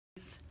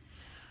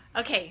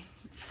Okay,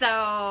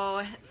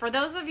 so for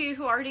those of you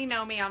who already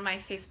know me on my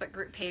Facebook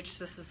group page,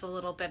 this is a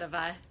little bit of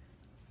a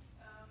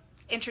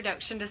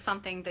introduction to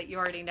something that you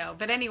already know.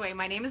 But anyway,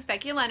 my name is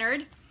Becky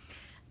Leonard.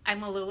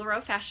 I'm a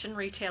LuLaRoe fashion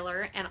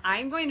retailer, and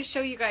I'm going to show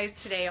you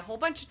guys today a whole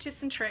bunch of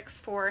tips and tricks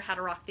for how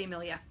to rock the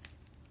Amelia.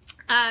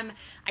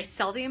 I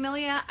sell the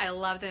Amelia. I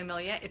love the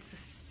Amelia. It's a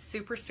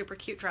super, super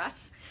cute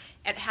dress.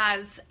 It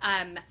has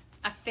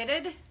a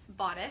fitted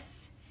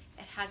bodice.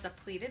 It has a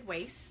pleated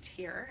waist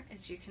here,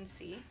 as you can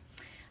see.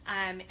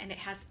 And it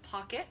has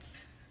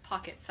pockets.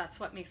 Pockets, that's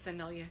what makes the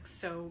Amelia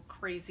so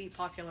crazy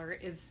popular,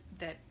 is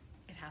that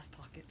it has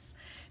pockets.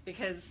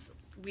 Because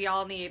we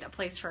all need a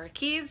place for our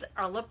keys,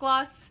 our lip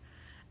gloss,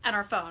 and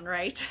our phone,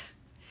 right?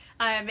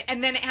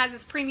 And then it has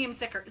this premium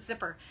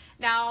zipper.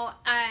 Now,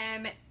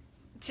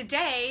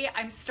 today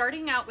I'm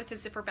starting out with the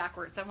zipper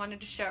backwards. I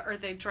wanted to show, or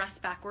the dress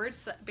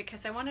backwards,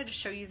 because I wanted to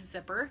show you the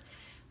zipper.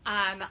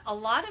 A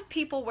lot of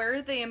people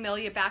wear the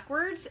Amelia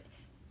backwards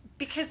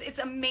because it's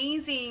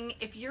amazing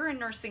if you're a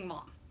nursing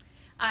mom.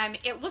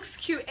 It looks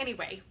cute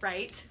anyway,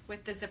 right,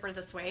 with the zipper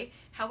this way.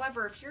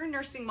 However, if you're a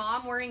nursing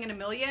mom, wearing an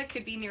Amelia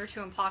could be near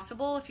to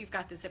impossible if you've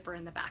got the zipper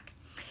in the back.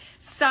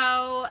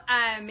 So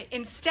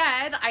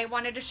instead, I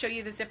wanted to show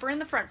you the zipper in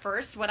the front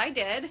first. What I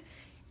did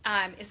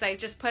is I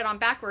just put it on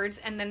backwards,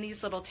 and then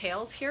these little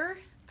tails here,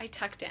 I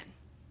tucked in,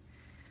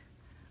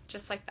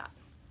 just like that.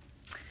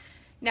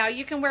 Now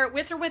you can wear it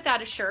with or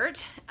without a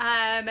shirt.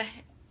 I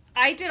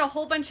did a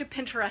whole bunch of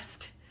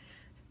Pinterest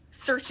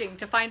searching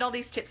to find all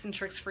these tips and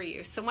tricks for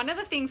you. So one of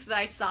the things that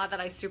I saw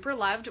that I super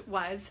loved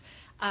was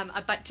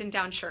a button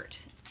down shirt.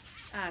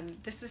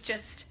 This is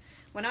just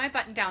one of my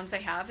button downs I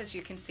have, as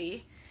you can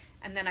see.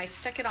 And then I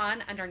stuck it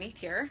on underneath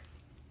here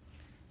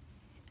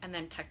and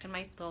then tucked in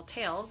my little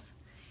tails,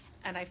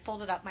 and I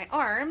folded up my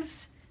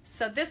arms.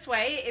 So this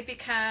way it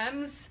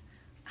becomes,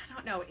 I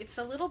don't know, it's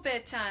a little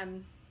bit,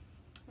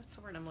 what's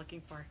the word I'm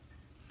looking for?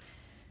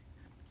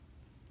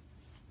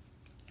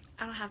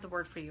 I don't have the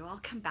word for you.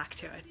 I'll come back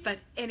to it. But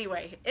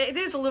anyway, it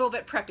is a little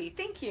bit preppy.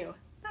 Thank you.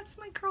 That's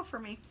my girl for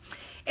me.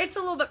 It's a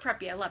little bit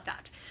preppy. I love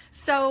that.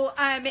 So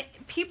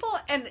people,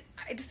 and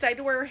I decided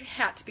to wear a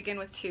hat to begin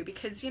with too,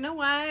 because you know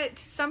what?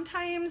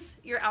 Sometimes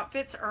your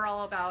outfits are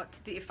all about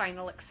the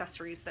final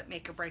accessories that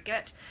make or break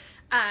it.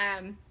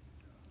 I'm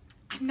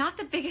not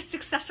the biggest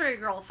accessory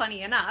girl,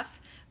 funny enough,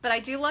 but I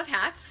do love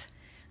hats.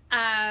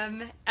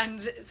 And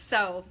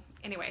so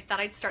anyway, thought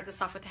I'd start this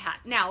off with a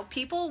hat. Now,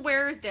 people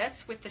wear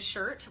this with the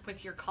shirt,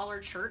 with your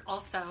collared shirt,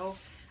 also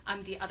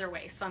the other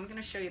way. So I'm going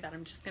to show you that.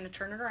 I'm just going to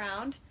turn it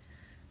around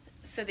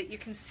so that you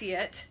can see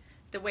it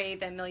the way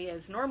the Amelia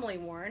is normally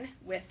worn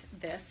with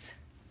this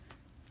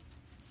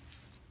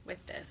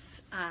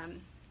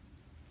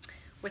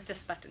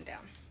button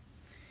down.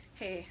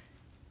 Hey,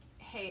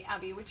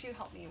 Abby, would you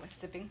help me with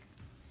zipping?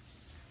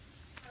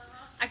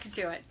 I could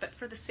do it, but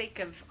for the sake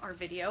of our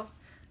video,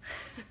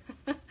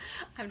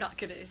 I'm not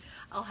gonna,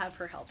 I'll have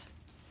her help.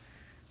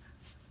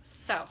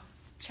 So,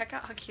 check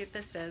out how cute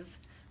this is.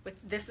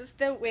 This is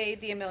the way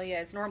the Amelia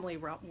is normally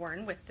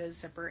worn, with the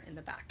zipper in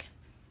the back.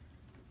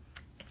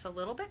 It's a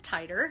little bit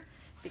tighter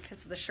because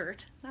of the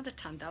shirt. Not a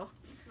ton though.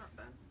 Not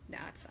bad. No,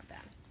 it's not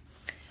bad.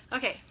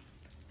 Okay,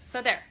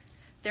 so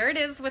there it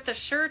is with the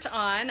shirt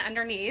on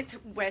underneath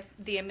with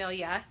the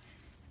Amelia,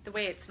 the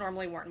way it's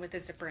normally worn, with the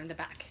zipper in the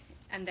back.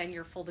 And then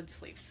your folded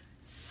sleeves.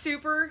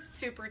 Super,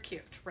 super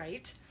cute,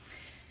 right?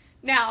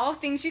 Now,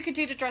 things you could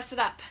do to dress it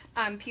up.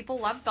 People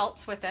love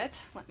belts with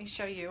it. Let me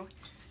show you.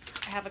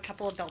 I have a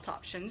couple of belt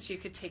options. You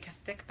could take a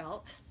thick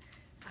belt.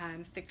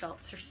 Thick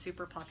belts are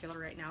super popular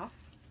right now.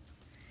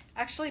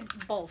 Actually,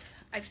 both.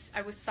 I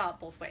saw it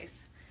both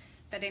ways.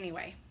 But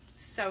anyway,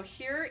 so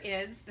here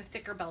is the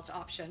thicker belt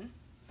option.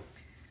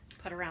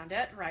 Put around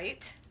it,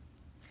 right?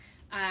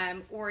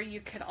 Or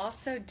you could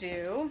also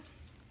do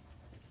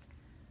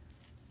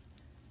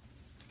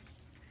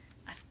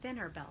a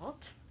thinner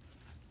belt.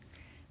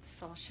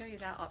 So I'll show you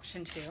that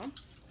option too.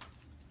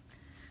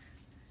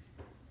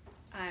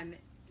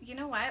 You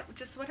know what?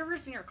 Just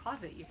whatever's in your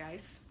closet, you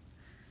guys.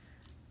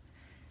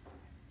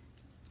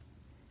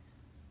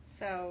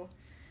 So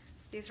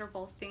these are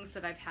both things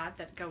that I've had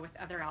that go with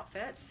other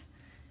outfits.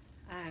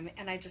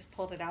 And I just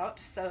pulled it out.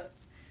 So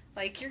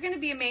like, you're gonna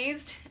be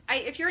amazed.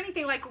 If you're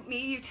anything like me,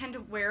 you tend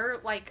to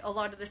wear like a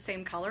lot of the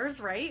same colors,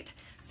 right?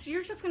 So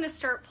you're just gonna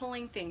start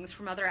pulling things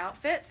from other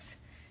outfits.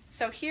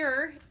 So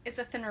here is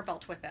a thinner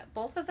belt with it.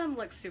 Both of them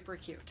look super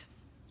cute.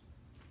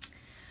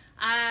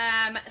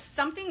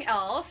 Something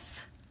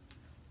else,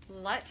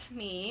 let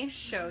me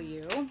show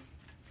you.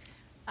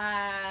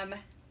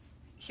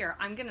 Here,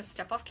 I'm gonna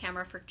step off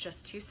camera for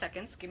just 2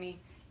 seconds. Give me,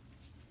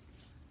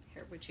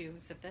 here, would you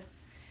zip this?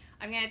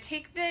 I'm going to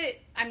take the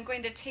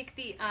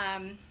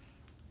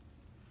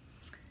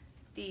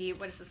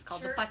what is this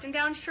called? Shirt. The button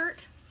down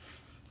shirt.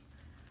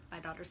 My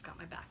daughter's got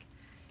my back.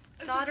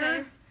 It's Daughter,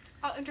 okay.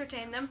 I'll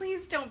entertain them.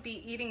 please don't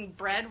be eating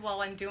bread while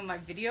I'm doing my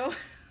video.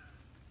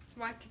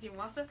 Why? Because you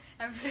want some?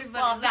 Everybody,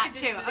 Well, look that at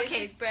this too. delicious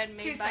Okay, bread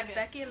made 2 by seconds.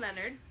 Becky and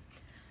Leonard.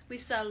 We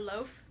sell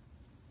loaf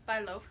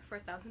by loaf for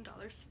 $1,000.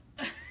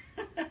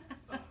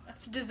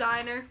 It's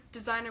designer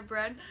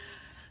bread.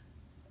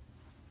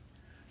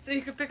 So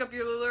you could pick up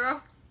your LuLaRoe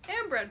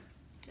and bread.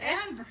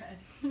 And bread.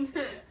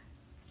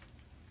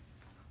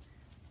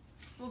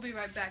 We'll be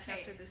right back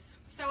Okay. after this.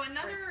 So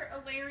another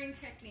layering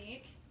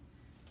technique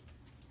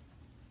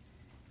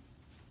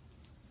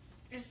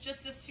is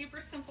just a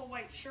super simple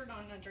white shirt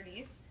on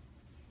underneath.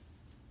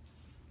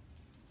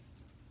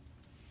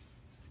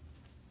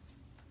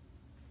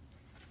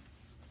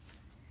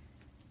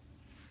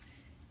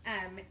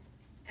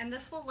 And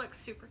this will look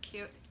super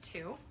cute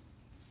too.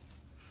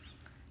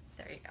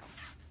 There you go.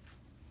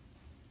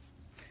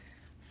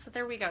 So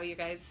there we go, you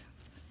guys.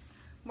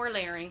 More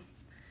layering,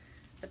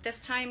 but this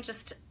time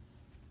just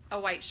a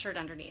white shirt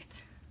underneath.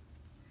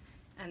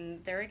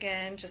 And there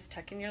again, just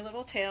tuck in your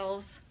little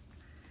tails.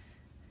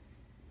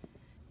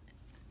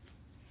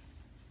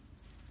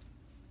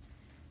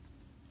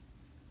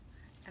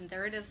 And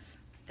there it is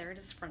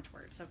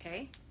frontwards,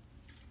 okay?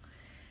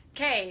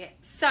 Okay,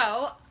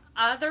 so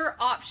other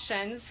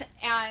options,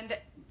 and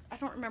I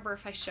don't remember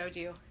if I showed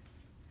you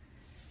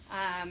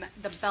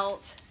the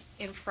belt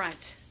in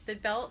front. The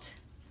belt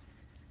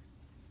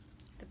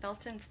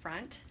in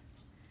front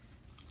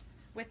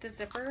with the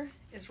zipper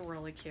is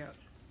really cute.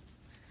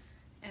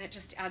 And it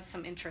just adds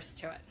some interest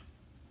to it.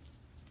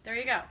 There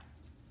you go.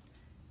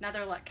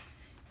 Another look.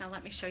 Now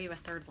let me show you a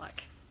third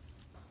look.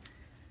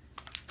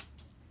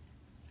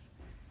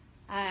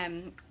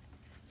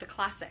 The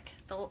classic.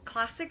 The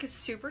classic is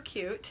super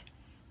cute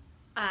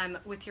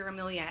with your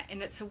Amelia,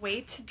 and it's a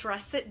way to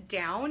dress it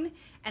down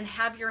and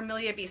have your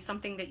Amelia be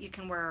something that you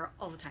can wear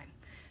all the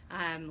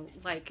time,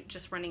 like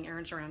just running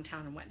errands around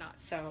town and whatnot.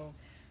 So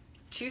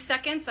 2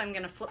 seconds, I'm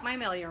gonna flip my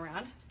Amelia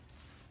around.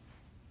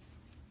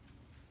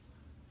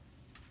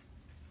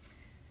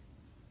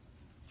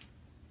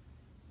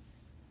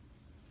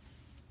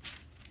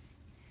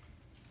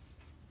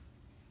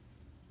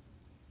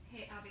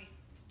 Hey, Abby.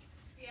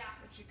 Yeah.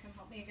 Would you come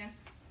help me again?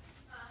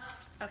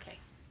 Uh-huh. Okay.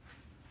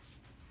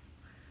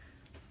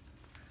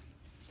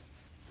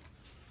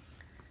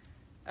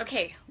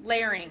 Okay,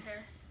 layering.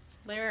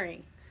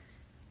 Layering.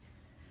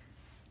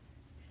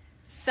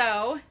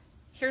 So,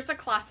 here's a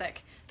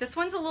classic. This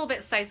one's a little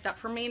bit sized up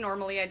for me.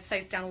 Normally I'd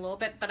size down a little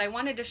bit, but I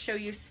wanted to show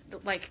you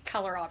like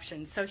color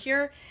options. So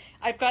here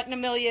I've got an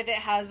Amelia that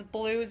has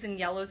blues and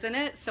yellows in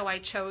it, so I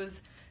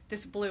chose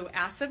this blue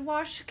acid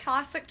wash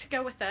classic to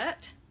go with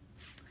it.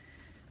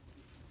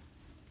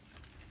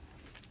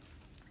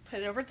 Put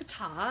it over the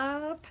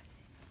top.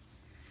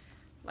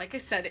 Like I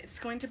said, it's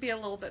going to be a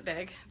little bit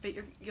big, but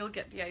you'll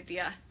get the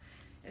idea.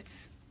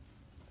 It's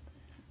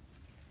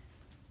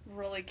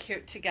really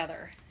cute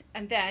together.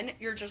 And then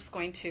you're just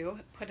going to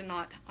put a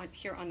knot on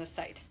here on the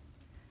side.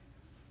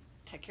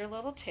 Tuck your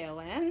little tail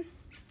in.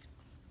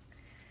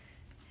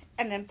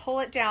 And then pull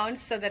it down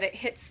so that it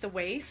hits the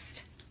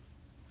waist.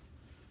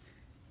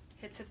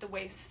 Hits at the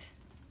waist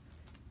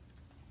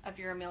of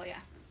your Amelia.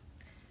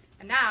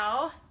 And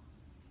now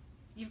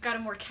you've got a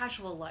more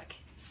casual look.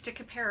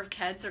 Stick a pair of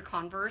Keds or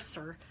Converse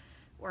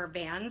or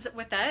Vans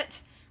with it,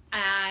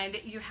 and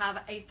you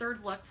have a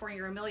third look for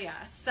your Amelia.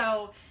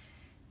 So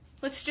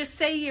let's just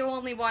say you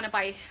only want to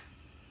buy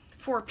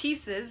 4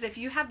 pieces. If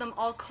you have them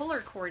all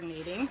color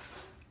coordinating,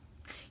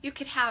 you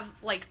could have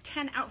like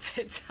 10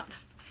 outfits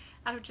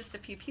out of just a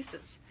few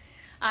pieces.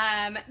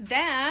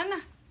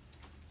 Then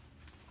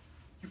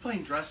You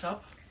playing dress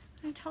up?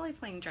 I'm totally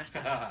playing dress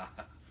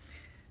up.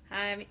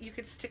 You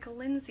could stick a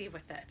Lindsay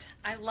with it.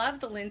 I love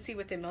the Lindsay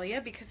with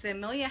Amelia because the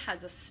Amelia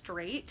has a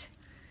straight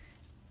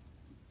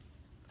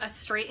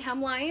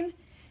hemline,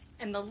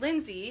 and the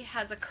Lindsay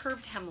has a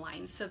curved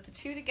hemline. So the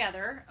two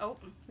together, oh,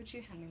 would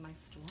you hand me my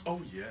stool? Oh,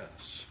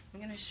 yes. I'm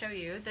going to show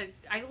you.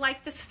 I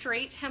like the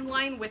straight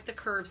hemline with the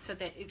curve so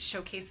that it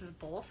showcases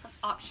both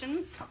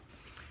options.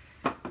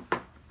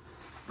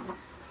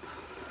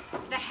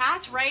 The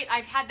hat, right?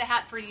 I've had the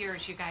hat for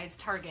years, you guys.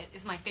 Target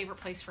is my favorite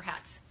place for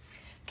hats.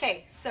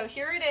 Okay, so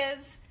here it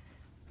is.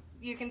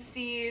 You can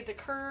see the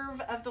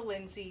curve of the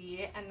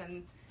Lindsay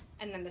and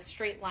then the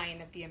straight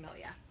line of the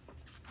Amelia.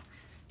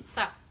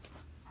 So,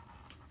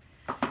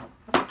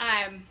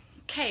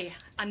 okay,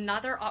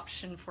 another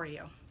option for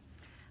you.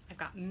 I've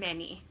got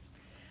many.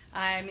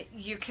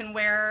 You can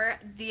wear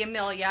the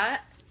Amelia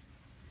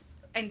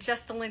and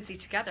just the Lindsay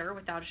together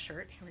without a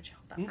shirt. Here, would you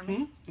hold that for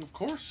me? Of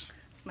course.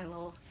 It's my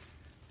little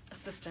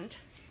assistant.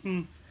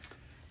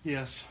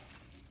 Yes.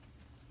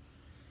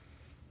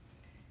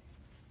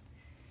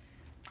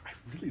 I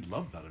really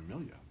love that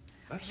Amelia.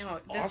 That's I know,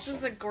 this awesome.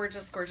 is a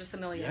gorgeous, gorgeous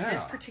Amelia. Yeah.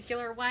 This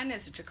particular one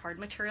is a jacquard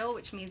material,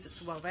 which means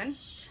it's woven.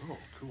 So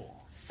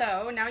cool.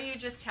 So now you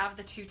just have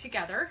the two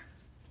together.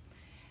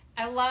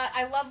 I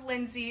love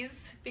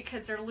Lindsay's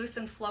because they're loose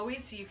and flowy,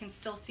 so you can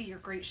still see your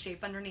great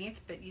shape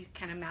underneath, but you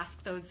kind of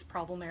mask those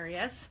problem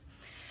areas.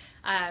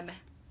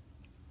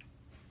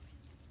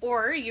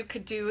 Or you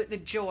could do the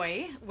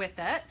Joy with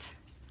it.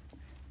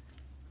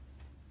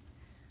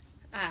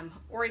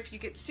 Or if you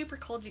get super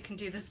cold, you can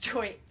do this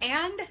Joy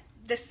and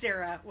the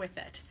Sarah with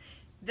it.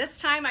 This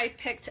time I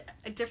picked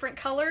a different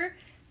color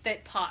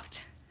that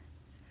popped.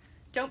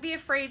 don't be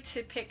afraid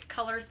to pick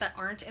colors that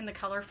aren't in the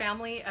color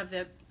family of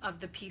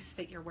the piece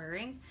that you're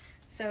wearing.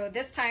 So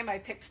this time I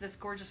picked this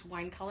gorgeous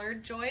wine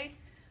colored Joy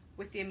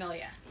with the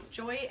Amelia.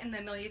 Joy and the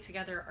Amelia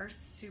together are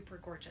super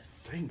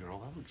gorgeous. Dang, girl,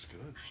 that looks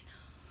good.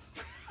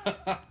 I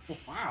know.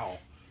 Wow.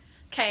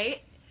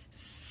 Okay,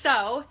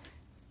 so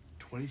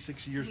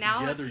 26 years now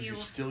together, if you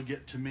still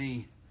get to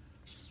me.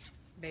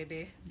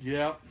 baby,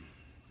 Yep.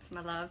 it's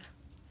my love.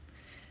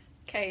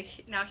 Okay,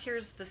 now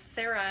here's the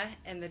Sarah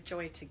and the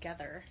Joy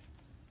together.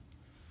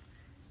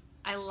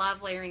 I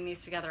love layering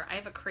these together. I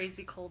have a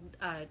crazy cold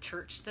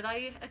church that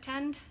I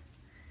attend.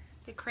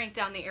 They crank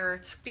down the air.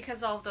 It's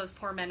because all of those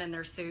poor men in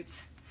their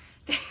suits.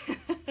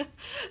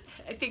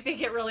 I think they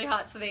get really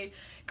hot, so they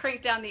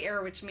crank down the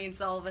air, which means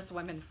all of us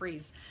women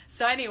freeze.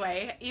 So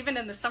anyway, even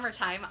in the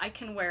summertime, I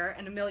can wear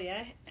an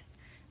Amelia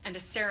and a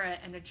Sarah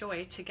and a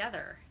Joy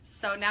together.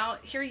 So now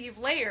here you've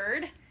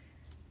layered,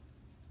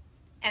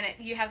 and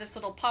you have this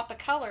little pop of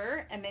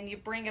color, and then you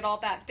bring it all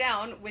back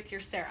down with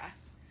your Sarah.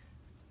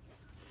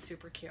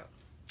 Super cute.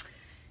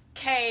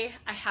 Okay,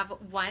 I have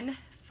one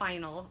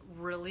final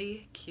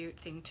really cute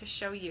thing to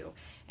show you,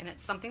 and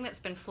it's something that's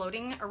been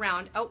floating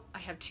around. Oh, I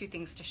have two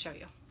things to show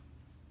you.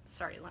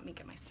 Sorry, let me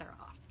get my Sarah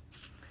off.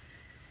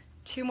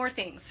 Two more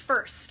things.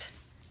 First,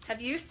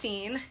 have you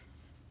seen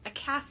a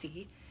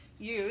Cassie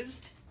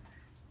used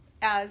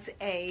as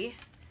a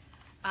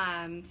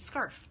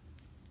scarf?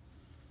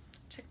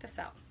 Check this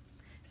out.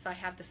 So I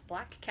have this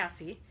black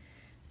Cassie,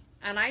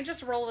 and I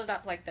just rolled it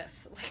up like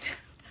this. Like,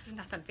 this is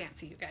nothing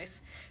fancy, you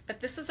guys, but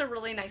this is a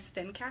really nice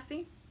thin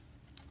Cassie.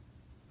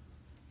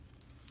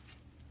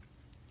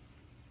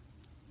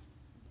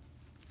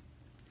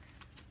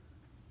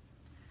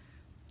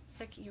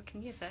 So you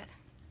can use it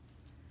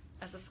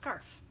as a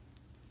scarf.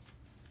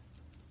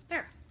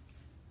 There.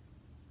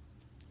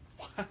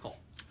 Wow.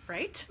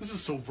 Right? This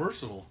is so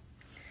versatile.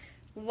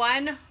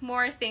 One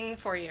more thing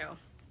for you.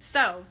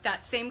 So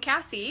that same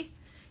Cassie,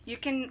 you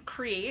can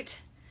create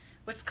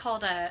what's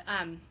called a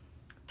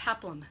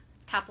peplum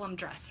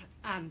dress.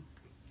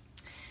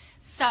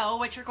 So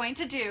what you're going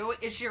to do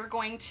is you're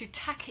going to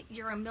tuck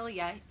your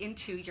Amelia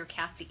into your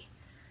Cassie.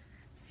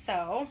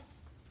 So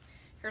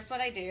here's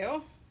what I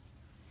do.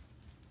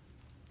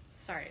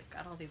 Sorry, I've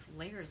got all these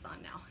layers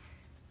on now.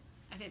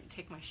 I didn't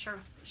take my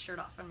shirt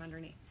off from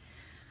underneath.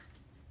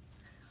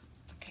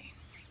 Okay.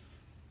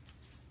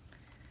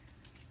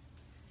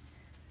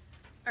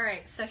 All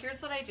right, so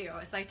here's what I do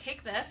is I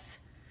take this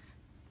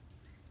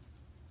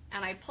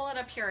and I pull it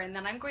up here, and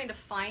then I'm going to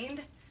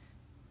find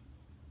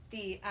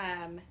the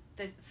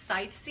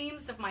side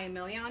seams of my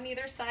Amelia on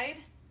either side.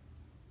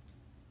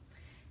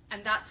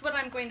 And that's what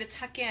I'm going to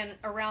tuck in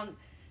around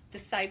the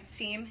side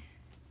seam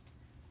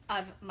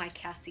of my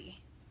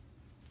Cassie.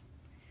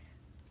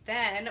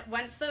 Then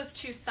once those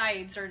two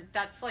sides are,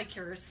 that's like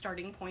your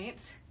starting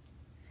point.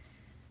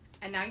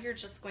 And now you're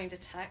just going to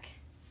tuck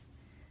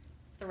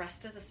the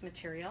rest of this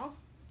material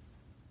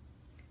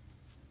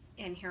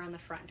in here on the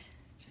front.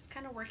 Just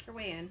kind of work your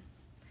way in.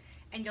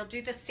 And you'll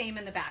do the same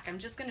in the back. I'm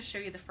just going to show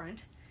you the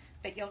front,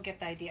 but you'll get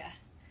the idea.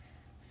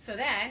 So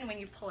then when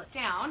you pull it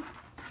down,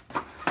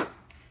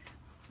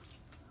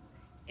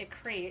 it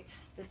creates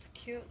this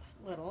cute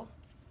little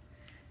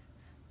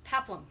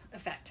peplum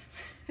effect.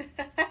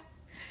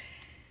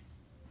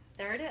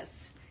 There it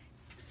is.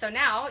 So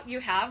now you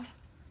have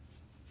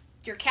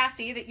your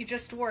Cassie that you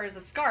just wore as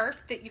a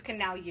scarf that you can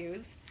now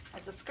use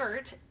as a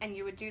skirt, and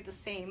you would do the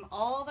same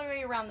all the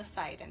way around the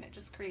side, and it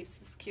just creates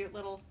this cute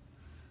little,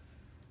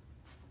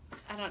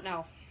 I don't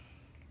know,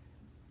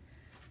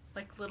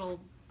 like little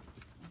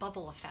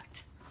bubble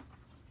effect.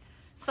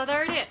 So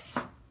there it is.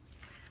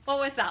 What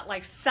was that,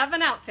 like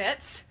 7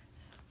 outfits?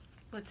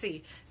 Let's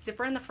see,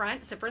 zipper in the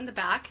front, zipper in the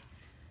back,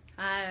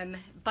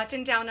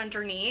 button down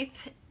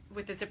underneath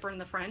with a zipper in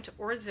the front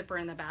or a zipper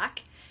in the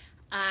back.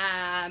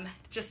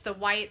 Just a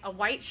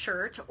white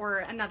shirt or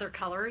another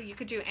color. You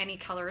could do any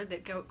color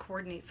that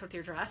coordinates with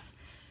your dress.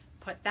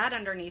 Put that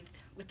underneath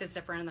with the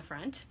zipper in the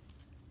front.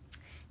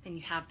 Then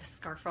you have the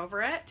scarf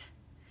over it,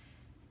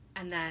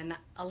 and then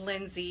a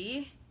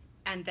linsey,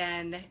 and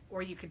then,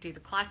 or you could do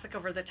the classic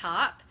over the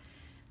top,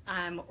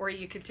 or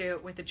you could do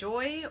it with the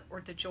Joy,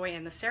 or the Joy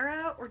and the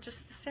Sarah, or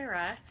just the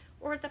Sarah,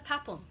 or the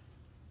peplum.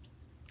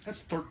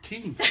 That's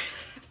 13.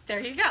 There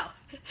you go.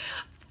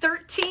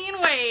 13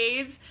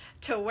 ways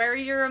to wear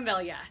your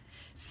Amelia.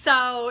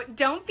 So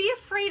don't be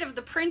afraid of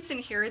the prints in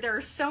here. There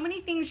are so many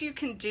things you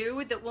can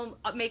do that will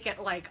make it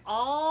like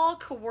all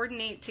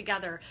coordinate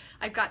together.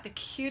 I've got the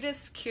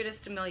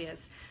cutest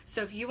Amelias.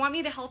 So if you want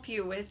me to help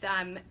you with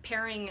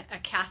pairing a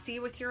Cassie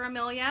with your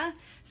Amelia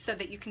so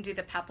that you can do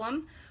the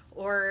peplum,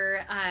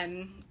 or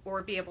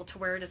be able to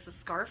wear it as a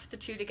scarf, the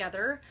two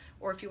together,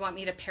 or if you want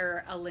me to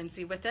pair a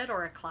linsey with it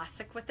or a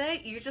classic with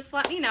it, you just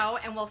let me know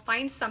and we'll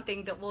find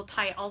something that will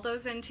tie all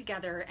those in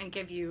together and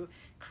give you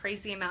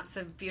crazy amounts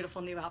of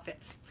beautiful new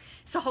outfits.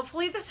 So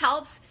hopefully this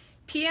helps.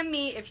 PM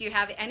me if you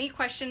have any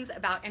questions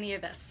about any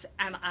of this,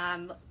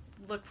 and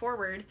look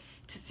forward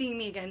to seeing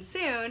me again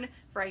soon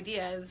for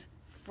ideas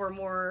for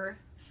more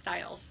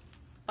styles.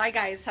 Bye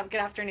guys, have a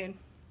good afternoon.